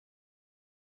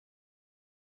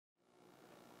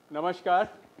Namaskar.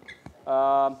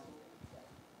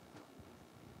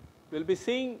 We'll be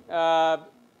seeing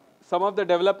some of the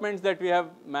developments that we have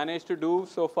managed to do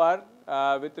so far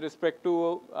with respect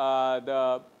to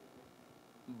the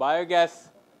biogas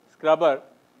scrubber.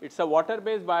 It's a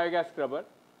water-based biogas scrubber.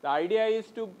 The idea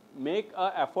is to make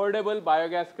an affordable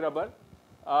biogas scrubber,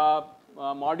 a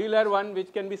modular one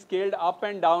which can be scaled up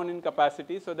and down in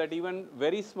capacity so that even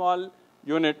very small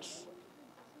units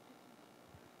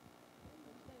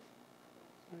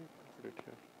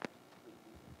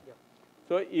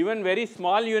So even very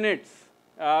small units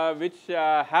which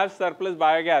have surplus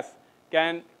biogas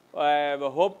can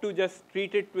hope to just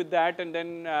treat it with that and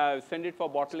then send it for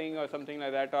bottling or something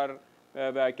like that, or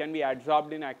can be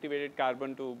adsorbed in activated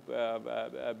carbon to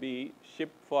be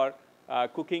shipped for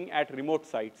cooking at remote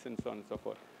sites and so on and so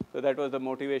forth. So that was the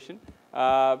motivation.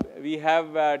 We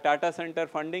have Tata Center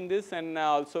funding this, and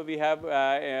also we have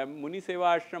Muni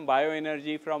Seva Ashram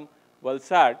Bioenergy from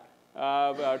Valsad,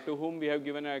 to whom we have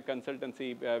given a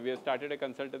consultancy. We have started a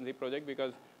consultancy project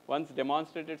because once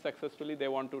demonstrated successfully, they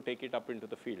want to take it up into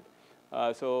the field.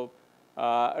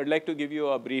 I'd like to give you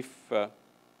a brief,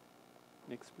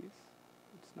 next please.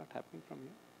 It's not happening from here.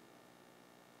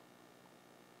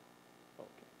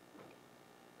 Okay.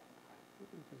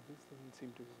 Because this doesn't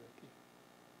seem to be working.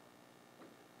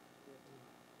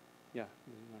 Yeah,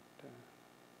 this is not,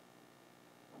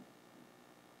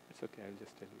 it's okay, I'll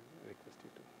just tell you, I request you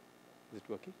to. Is it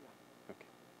working? Okay.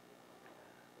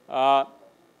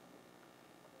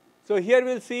 So here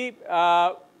we'll see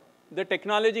the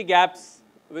technology gaps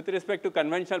with respect to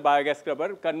conventional biogas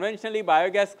scrubber. Conventionally,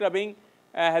 biogas scrubbing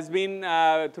has been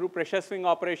through pressure swing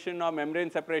operation or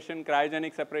membrane separation,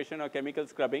 cryogenic separation or chemical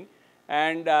scrubbing.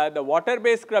 And the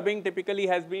water-based scrubbing typically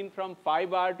has been from 5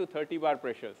 bar to 30 bar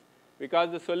pressures,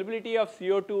 because the solubility of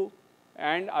CO2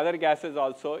 and other gases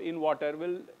also in water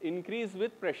will increase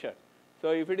with pressure. So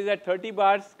if it is at 30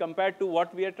 bars compared to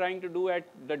what we are trying to do at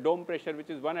the dome pressure, which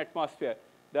is 1 atmosphere,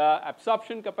 the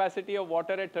absorption capacity of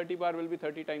water at 30 bar will be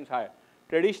 30 times higher.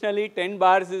 Traditionally, 10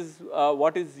 bars is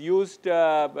what is used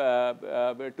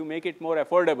to make it more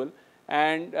affordable.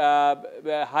 And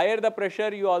higher the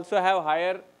pressure, you also have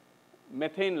higher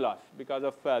methane loss because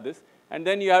of this. And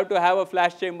then you have to have a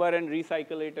flash chamber and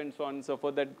recycle it and so on and so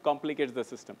forth. That complicates the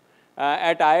system.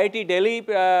 At IIT Delhi,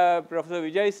 Professor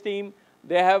Vijay's team,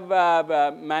 they have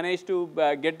managed to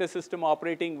get the system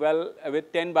operating well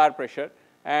with 10 bar pressure,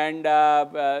 and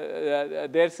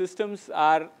their systems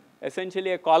are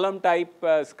essentially a column type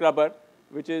scrubber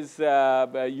which is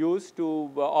used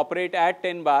to operate at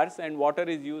 10 bars, and water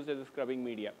is used as a scrubbing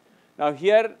media. Now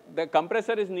here the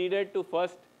compressor is needed to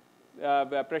first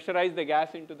pressurize the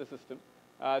gas into the system,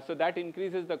 so that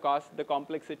increases the cost, the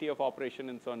complexity of operation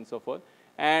and so on and so forth.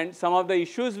 And some of the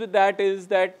issues with that is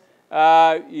that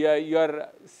your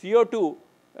CO2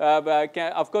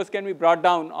 of course can be brought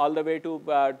down all the way to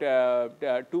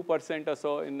 2% or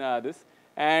so in this,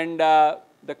 and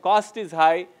the cost is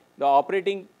high, the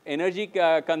operating energy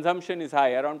consumption is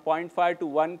high, around 0.5 to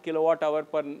 1 kilowatt hour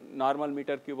per normal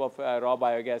meter cube of raw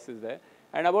biogas is there,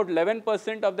 and about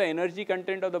 11% of the energy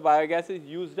content of the biogas is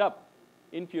used up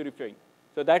in purifying.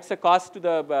 So that's the cost to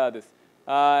the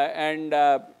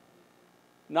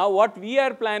now what we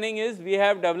are planning is, we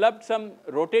have developed some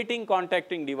rotating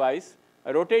contacting device,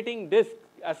 rotating disc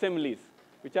assemblies,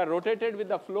 which are rotated with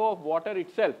the flow of water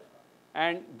itself.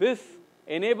 And this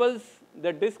enables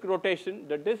the disc rotation,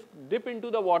 the disc dip into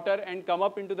the water and come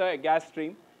up into the gas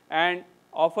stream and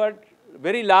offer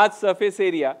very large surface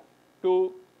area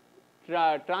to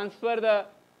transfer the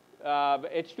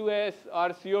H2S or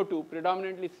CO2,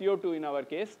 predominantly CO2 in our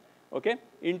case, okay,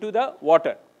 into the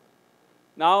water.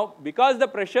 Now, because the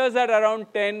pressures are around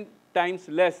 10 times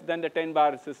less than the 10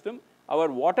 bar system, our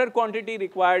water quantity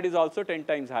required is also 10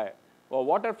 times higher, or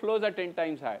water flows are 10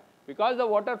 times higher. Because the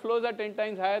water flows are 10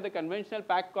 times higher, the conventional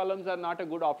packed columns are not a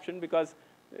good option, because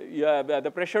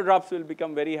the pressure drops will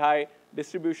become very high,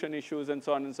 distribution issues and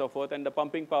so on and so forth, and the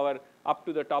pumping power up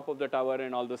to the top of the tower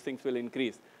and all those things will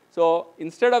increase. So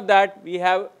instead of that, we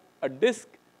have a disc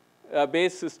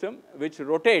based system which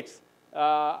rotates.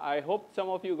 I hope some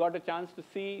of you got a chance to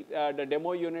see the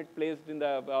demo unit placed in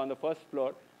on the first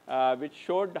floor, which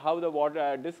showed how the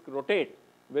water disc rotate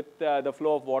with the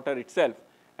flow of water itself.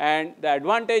 And the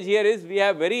advantage here is we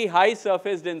have very high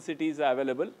surface densities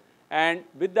available, and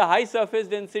with the high surface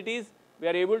densities, we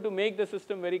are able to make the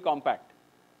system very compact.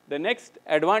 The next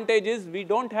advantage is we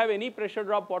don't have any pressure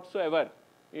drop whatsoever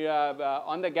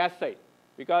on the gas side,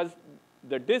 because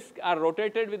the discs are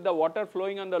rotated with the water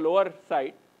flowing on the lower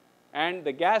side, and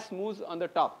the gas moves on the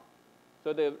top.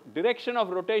 So the direction of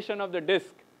rotation of the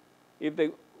disc, if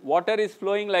the water is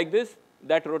flowing like this,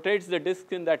 that rotates the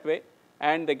disk in that way,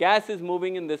 and the gas is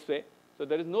moving in this way. So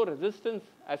there is no resistance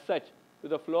as such to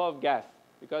the flow of gas,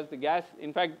 because the gas,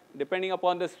 in fact, depending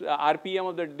upon the RPM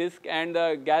of the disk and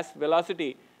the gas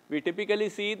velocity, we typically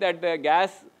see that the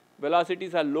gas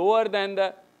velocities are lower than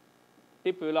the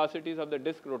tip velocities of the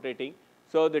disk rotating.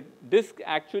 So the disk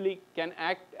actually can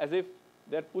act as if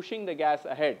they're pushing the gas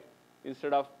ahead.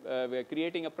 Instead of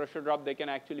creating a pressure drop, they can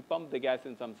actually pump the gas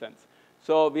in some sense.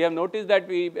 So we have noticed that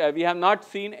we have not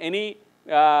seen any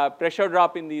pressure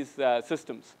drop in these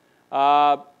systems.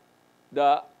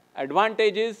 The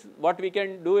advantage is, what we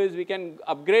can do is we can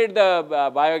upgrade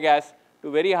the biogas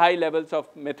to very high levels of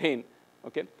methane.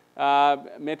 Okay?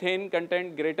 Methane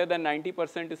content greater than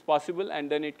 90% is possible, and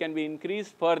then it can be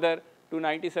increased further to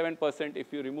 97% if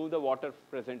you remove the water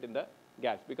present in the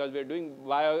gas. Because we are doing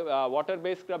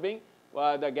water-based scrubbing,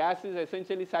 the gas is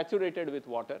essentially saturated with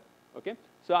water. Okay?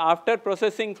 So after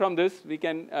processing from this, we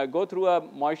can go through a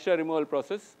moisture removal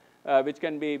process, which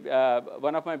can be,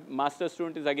 one of my master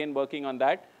students is again working on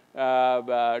that,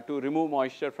 to remove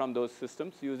moisture from those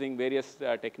systems using various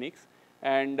techniques.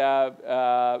 And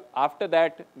after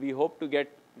that, we hope to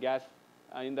get gas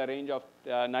in the range of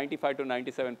 95 to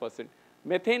 97%.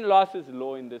 Methane loss is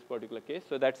low in this particular case,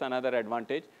 so that's another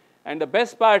advantage. And the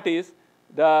best part is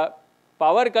the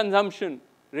power consumption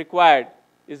required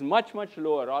is much, much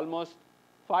lower, almost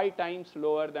 5 times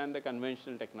lower than the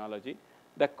conventional technology.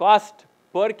 The cost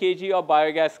per kg of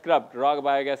biogas scrubbed, raw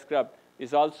biogas scrubbed,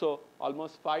 is also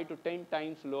almost 5 to 10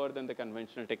 times lower than the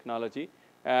conventional technology,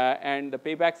 and the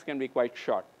paybacks can be quite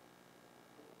short.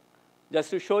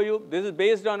 Just to show you, this is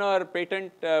based on our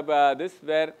patent,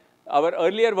 where our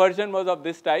earlier version was of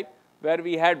this type, where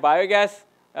we had biogas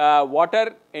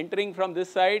water entering from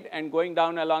this side and going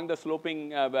down along the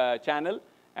sloping channel,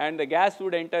 and the gas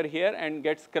would enter here and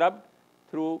get scrubbed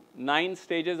through 9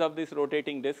 stages of this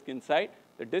rotating disk inside.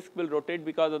 The disk will rotate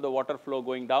because of the water flow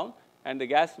going down, and the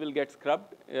gas will get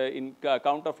scrubbed in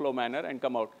counterflow manner and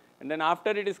come out. And then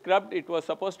after it is scrubbed, it was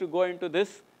supposed to go into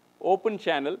this open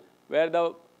channel, where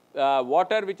the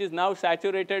water, which is now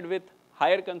saturated with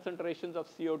higher concentrations of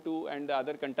CO2 and the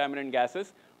other contaminant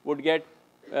gases, would get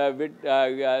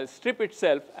strip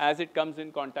itself as it comes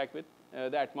in contact with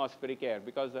the atmospheric air,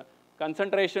 because the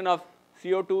concentration of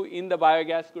CO2 in the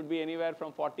biogas could be anywhere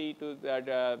from 40 to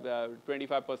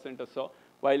 25% or so,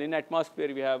 while in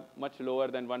atmosphere we have much lower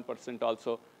than 1%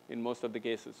 also in most of the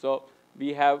cases. So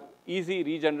we have easy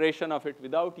regeneration of it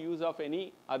without use of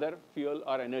any other fuel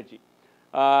or energy.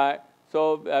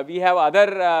 So we have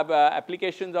other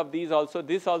applications of these also.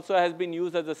 This also has been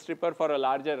used as a stripper for a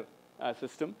larger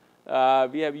system.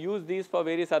 We have used these for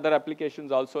various other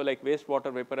applications also, like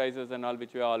wastewater vaporizers and all,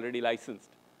 which we are already licensed.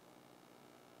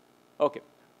 Okay,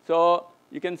 so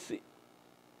you can see,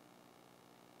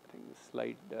 I think this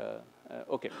slide,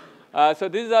 okay. So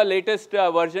this is our latest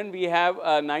version. We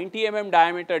have 90 mm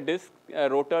diameter disc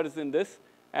rotors in this,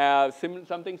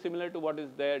 something similar to what is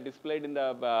there displayed in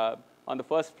the, on the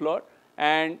first floor.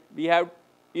 And we have,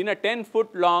 in a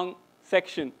 10-foot long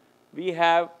section, we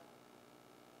have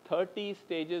 30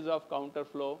 stages of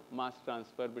counterflow mass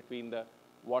transfer between the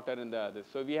water and the others.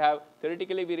 So we have,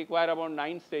 theoretically, we require about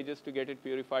 9 stages to get it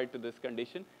purified to this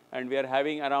condition, and we are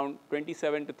having around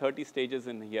 27 to 30 stages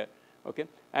in here. Okay?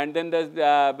 And then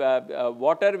the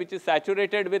water which is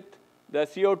saturated with the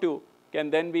CO2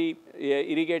 can then be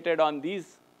irrigated on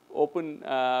these open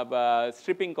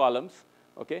stripping columns,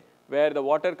 okay, where the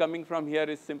water coming from here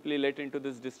is simply let into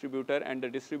this distributor, and the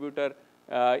distributor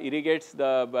irrigates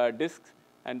the discs.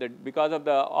 And because of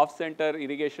the off-center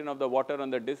irrigation of the water on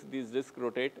the disc, these discs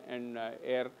rotate, and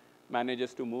air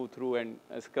manages to move through and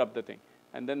scrub the thing.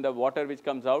 And then the water which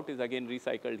comes out is again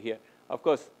recycled here. Of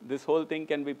course, this whole thing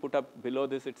can be put up below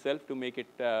this itself to make it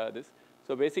this.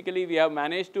 So basically, we have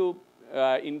managed to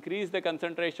increase the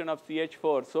concentration of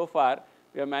CH4 so far.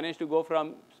 We have managed to go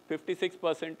from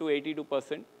 56% to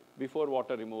 82% before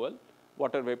water removal,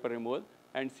 water vapor removal.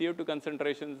 And CO2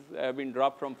 concentrations have been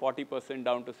dropped from 40%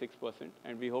 down to 6%,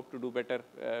 and we hope to do better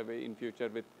in future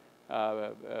with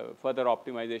further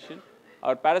optimization.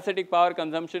 Our parasitic power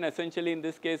consumption essentially in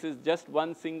this case is just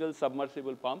one single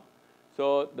submersible pump.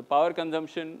 So the power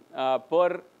consumption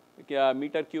per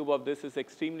meter cube of this is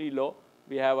extremely low.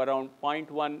 We have around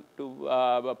 0.1 to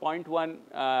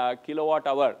 0.1 kilowatt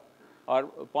hour, or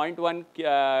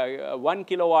 1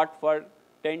 kilowatt for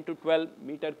 10 to 12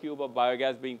 meter cube of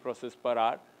biogas being processed per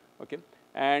hour. Okay?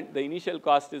 And the initial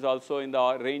cost is also in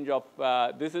the range of,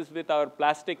 this is with our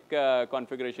plastic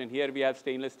configuration. Here we have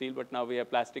stainless steel, but now we have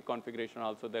plastic configuration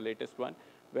also, the latest one,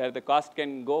 where the cost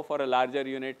can go for a larger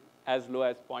unit as low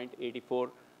as 0.84,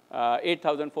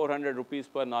 8,400 rupees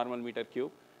per normal meter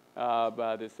cube.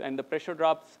 this. And the pressure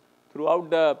drops throughout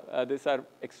the this are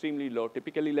extremely low,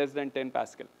 typically less than 10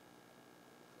 Pascal.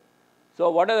 So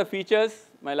what are the features?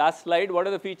 My last slide, what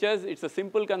are the features? It's a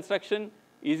simple construction,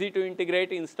 easy to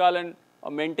integrate, install and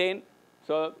maintain.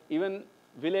 So even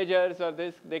villagers or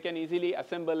this, they can easily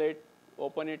assemble it,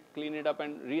 open it, clean it up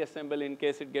and reassemble in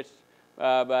case it gets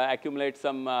accumulate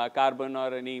some carbon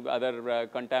or any other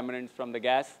contaminants from the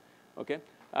gas. Okay.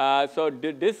 So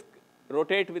the disk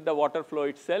rotate with the water flow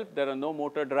itself. There are no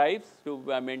motor drives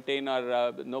to maintain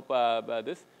or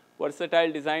this.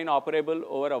 Versatile design, operable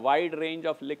over a wide range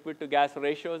of liquid to gas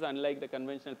ratios, unlike the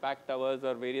conventional packed towers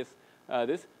or various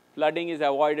this. Flooding is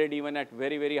avoided even at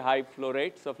very, very high flow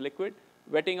rates of liquid.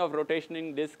 Wetting of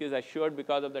rotating disk is assured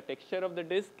because of the texture of the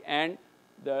disk and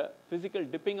the physical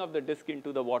dipping of the disk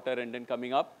into the water and then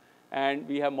coming up. And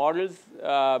we have models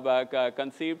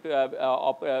conceived,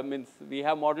 means we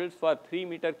have models for 3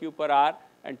 meter cube per hour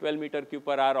and 12 meter cube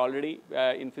per hour already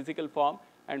in physical form,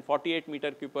 and 48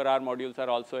 meter cube per hour modules are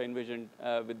also envisioned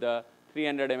with the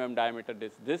 300 mm diameter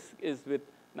disk. This is with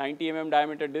 90 mm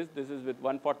diameter disk, this is with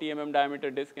 140 mm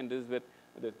diameter disk, and this is with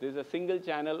this. This is a single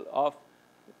channel of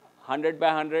 100 by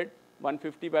 100,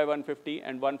 150 by 150,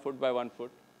 and 1 foot by 1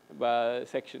 foot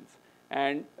sections.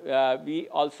 And we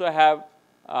also have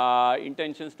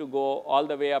intentions to go all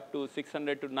the way up to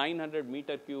 600 to 900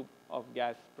 meter cube of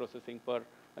gas processing per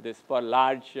this for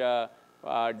large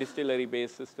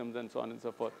distillery-based systems and so on and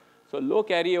so forth. So low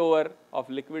carryover of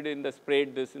liquid in the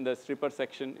sprayed this in the stripper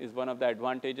section is one of the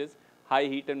advantages. High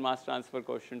heat and mass transfer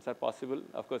coefficients are possible.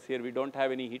 Of course, here we don't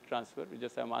have any heat transfer, we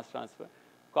just have mass transfer.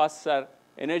 Costs are,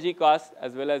 energy costs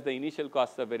as well as the initial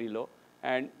costs are very low.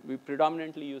 And we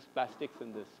predominantly use plastics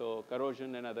in this, so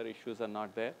corrosion and other issues are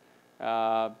not there.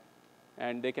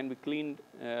 And they can be cleaned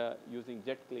using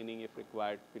jet cleaning if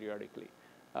required periodically.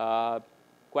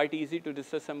 Quite easy to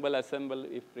disassemble, assemble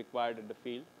if required at the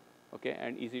field, okay,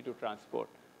 and easy to transport.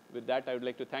 With that, I would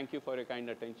like to thank you for your kind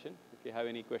attention. If you have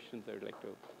any questions, I would like to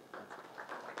answer.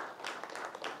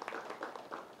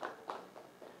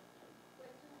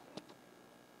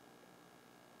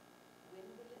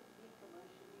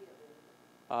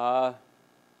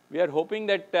 We are hoping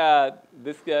that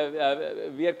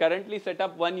we are currently set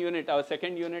up one unit, our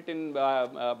second unit in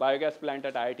biogas plant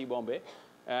at IIT Bombay.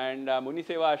 And Muni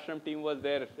Seva Ashram team was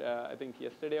there, I think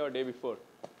yesterday or day before,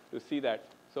 to see that.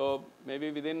 So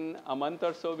maybe within a month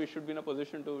or so, we should be in a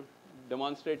position to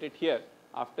demonstrate it here.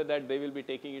 After that, they will be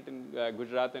taking it in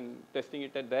Gujarat and testing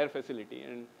it at their facility.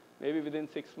 And maybe within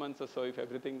 6 months or so, if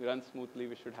everything runs smoothly,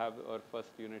 we should have our first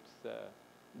units.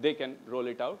 They can roll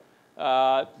it out.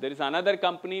 There is another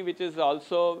company which is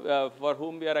also for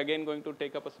whom we are again going to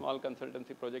take up a small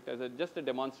consultancy project as just a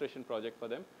demonstration project for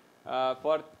them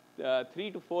for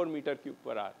 3 to 4 meter cube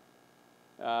per hour.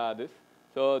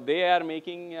 So they are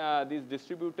making these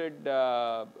distributed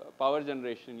power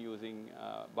generation using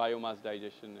biomass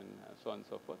digestion and so on and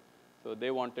so forth. So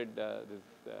they wanted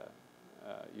this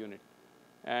unit.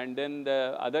 And then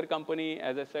the other company,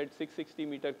 as I said, 660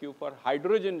 meter cube for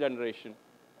hydrogen generation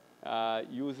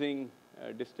using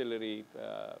distillery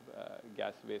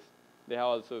gas waste. They have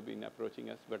also been approaching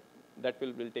us, but that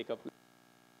will take up.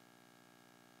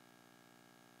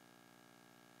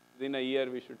 Within a year,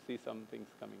 we should see some things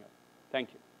coming up. Thank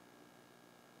you.